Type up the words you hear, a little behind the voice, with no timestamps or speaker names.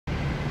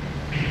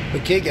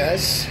Okay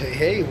guys,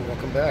 hey,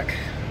 welcome back.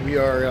 We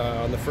are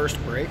on the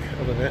first break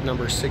of event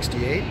number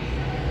 68.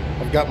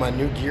 I've got my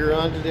new gear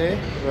on today,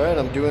 right?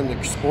 I'm doing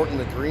the sporting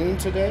the green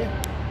today.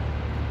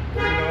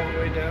 Green all the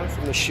way down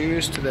from the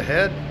shoes to the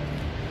head.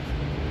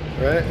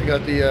 Right, I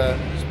got the,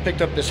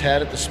 picked up this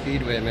hat at the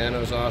Speedway, man. It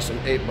was awesome,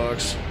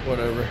 $8,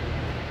 whatever.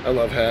 I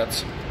love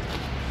hats.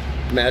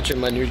 Matching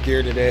my new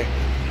gear today.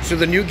 So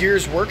the new gear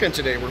is working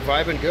today. We're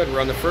vibing good.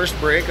 We're on the first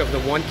break of the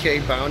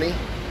 1K bounty.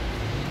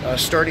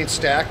 Starting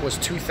stack was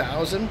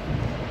 2,000,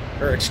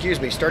 or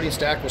excuse me, starting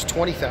stack was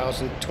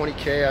 20,000,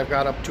 20K. I've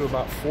got up to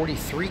about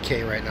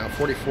 43K right now,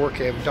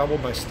 44K. I've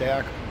doubled my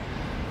stack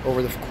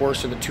over the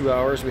course of the 2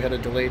 hours. We had a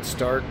delayed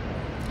start.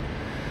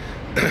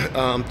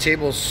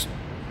 Table's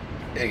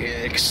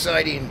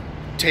exciting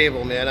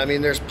table, man. I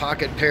mean, there's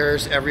pocket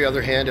pairs every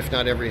other hand, if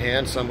not every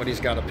hand. Somebody's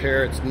got a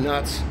pair. It's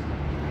nuts.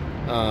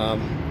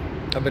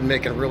 I've been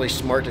making really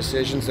smart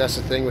decisions. That's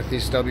the thing with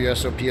these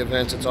Wsop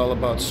events. It's all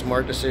about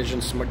smart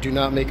decisions. Do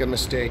not make a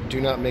mistake.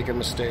 Do not make a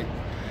mistake.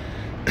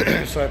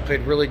 So I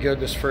played really good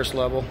this first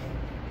level.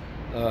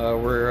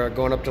 We're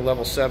going up to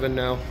level 7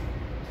 now.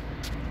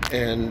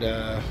 And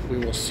we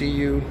will see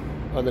you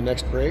on the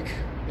next break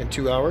in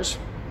 2 hours.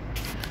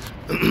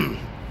 We're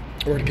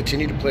going to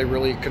continue to play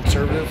really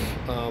conservative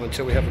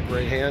until we have a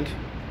great hand.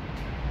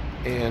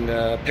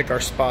 And pick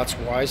our spots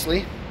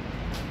wisely.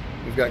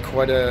 We've got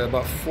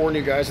about 4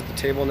 new guys at the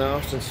table now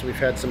since we've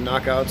had some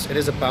knockouts. It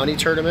is a bounty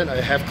tournament. I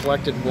have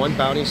collected 1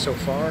 bounty so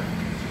far.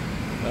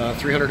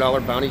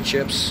 $300 bounty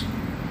chips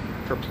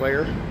per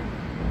player.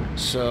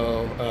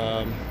 So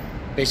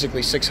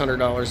basically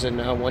 $600 in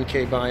now,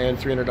 1K buy-in,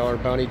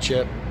 $300 bounty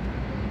chip.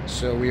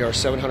 So we are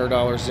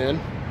 $700 in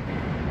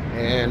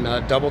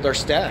and doubled our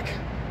stack.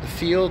 The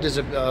field is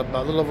a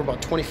little over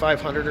about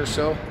 2,500 or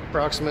so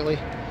approximately.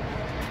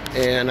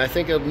 And I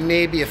think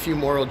maybe a few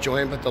more will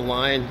join, but the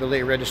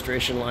late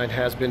registration line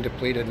has been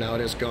depleted. Now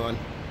it is gone.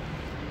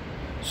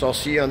 So I'll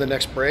see you on the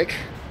next break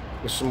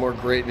with some more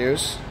great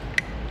news.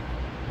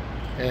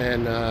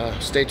 And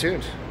stay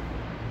tuned.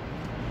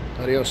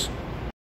 Adios.